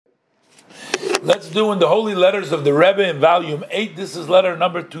Let's do in the Holy Letters of the Rebbe in volume 8. This is letter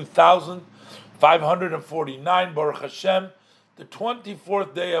number 2549, Baruch Hashem, the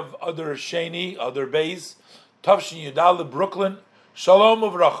 24th day of Adar Sheni, Adar Beis, Tavshin Yudal, Brooklyn, Shalom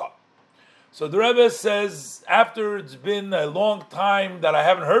Uvracha. So the Rebbe says, after it's been a long time that I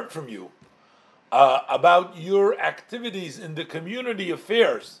haven't heard from you about your activities in the community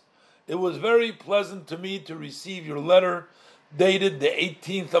affairs, it was very pleasant to me to receive your letter dated the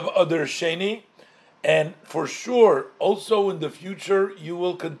 18th of Adar Sheni, and for sure, also in the future, you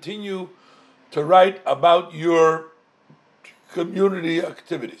will continue to write about your community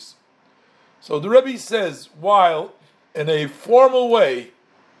activities. So the Rebbe says, while in a formal way,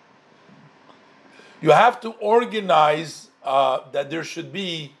 you have to organize that there should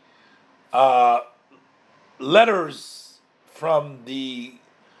be letters from the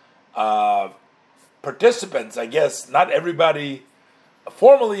participants. I guess not everybody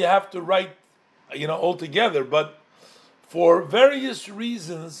formally you have to write, all together, but for various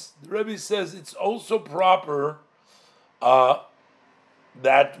reasons, the Rebbe says it's also proper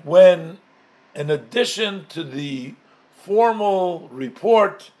that when, in addition to the formal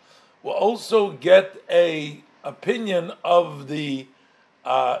report, we'll also get a opinion of the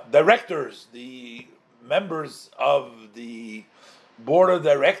directors, the members of the board of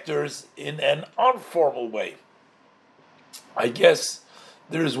directors in an informal way. I guess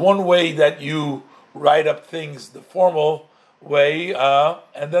there's one way that you write up things the formal way,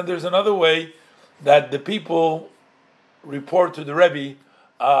 and then there's another way that the people report to the Rebbe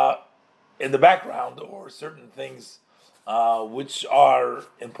in the background or certain things which are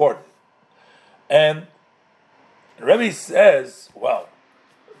important. And the Rebbe says, well,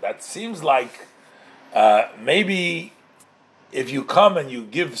 that seems like maybe if you come and you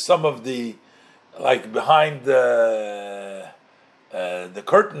give some of the, like behind the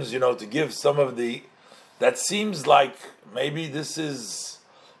curtains, to give some of the, that seems like maybe this is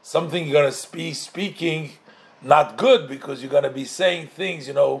something you're going to be speaking not good, because you're going to be saying things,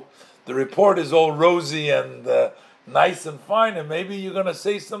 the report is all rosy and nice and fine, and maybe you're going to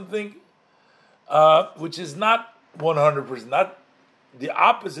say something which is not 100%, not the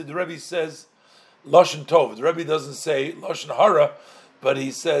opposite. The Rebbe says Lashon Tov. The Rebbe doesn't say Lashon Hara, but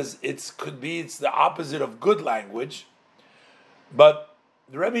he says it's the opposite of good language. But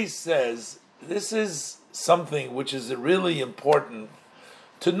the Rebbe says this is something which is really important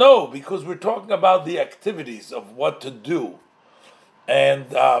to know, because we're talking about the activities of what to do. And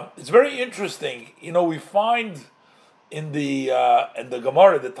it's very interesting. We find in the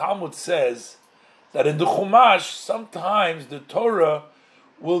Gemara, the Talmud says that in the Chumash, sometimes the Torah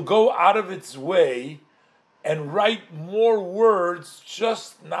will go out of its way and write more words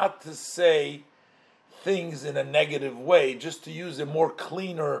just not to say things in a negative way, just to use a more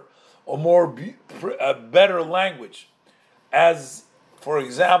cleaner or better language. As, for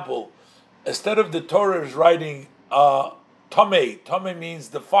example, instead of the Torah is writing tamei means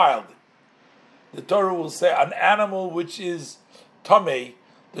defiled. The Torah will say an animal which is tamei,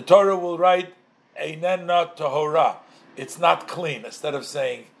 the Torah will write einena tahora, it's not clean. Instead of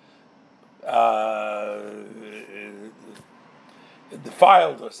saying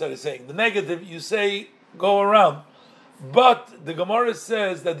defiled, or instead of saying the negative, you say go around. But the Gemara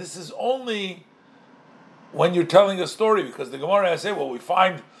says that this is only when you're telling a story, because the Gemara say, well, we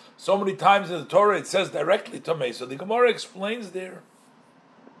find so many times in the Torah it says directly Tamei. So the Gemara explains there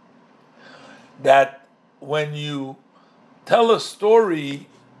that when you tell a story,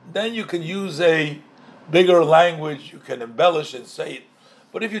 then you can use a bigger language, you can embellish and say it.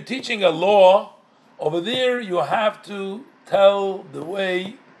 But if you're teaching a law, over there you have to tell the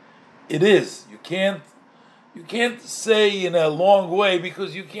way it is. You can't say in a long way,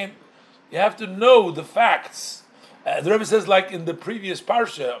 because you have to know the facts. The Rebbe says, like in the previous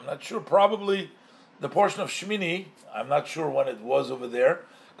parsha, I'm not sure, probably the portion of Shmini, I'm not sure when it was over there,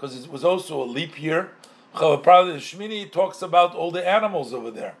 because it was also a leap year. Probably the Shmini talks about all the animals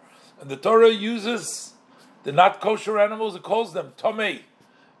over there. And the Torah uses the not kosher animals, it calls them Tomei.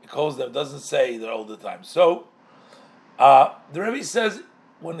 It calls them, doesn't say that all the time. So, the Rebbe says,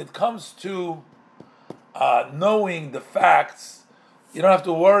 when it comes to knowing the facts, you don't have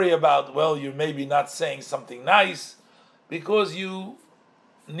to worry about, well, you're maybe not saying something nice, because you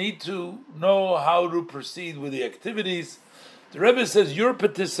need to know how to proceed with the activities. The Rebbe says your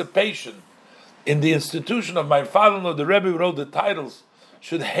participation in the institution of my father-in-law, the Rebbe wrote the titles,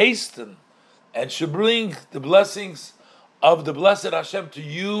 should hasten and should bring the blessings of the blessed Hashem to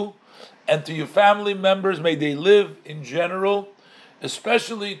you and to your family members. May they live in general,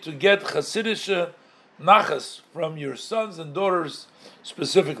 especially to get Chassidish nachas from your sons and daughters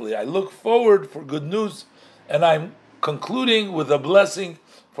specifically. I look forward for good news, and I'm concluding with a blessing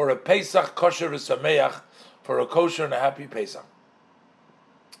for a Pesach kosher v'sameach, for a kosher and a happy Pesach.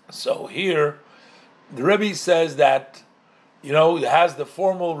 So here, the Rebbe says that, it has the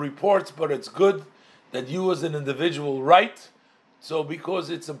formal reports, but it's good that you as an individual write. So because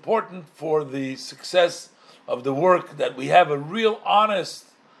it's important for the success of the work that we have a real honest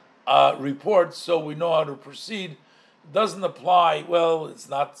report, so we know how to proceed. It doesn't apply, it's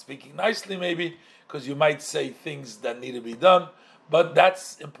not speaking nicely maybe, because you might say things that need to be done, but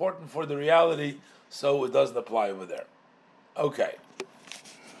that's important for the reality, so it doesn't apply over there. Okay.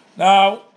 Now,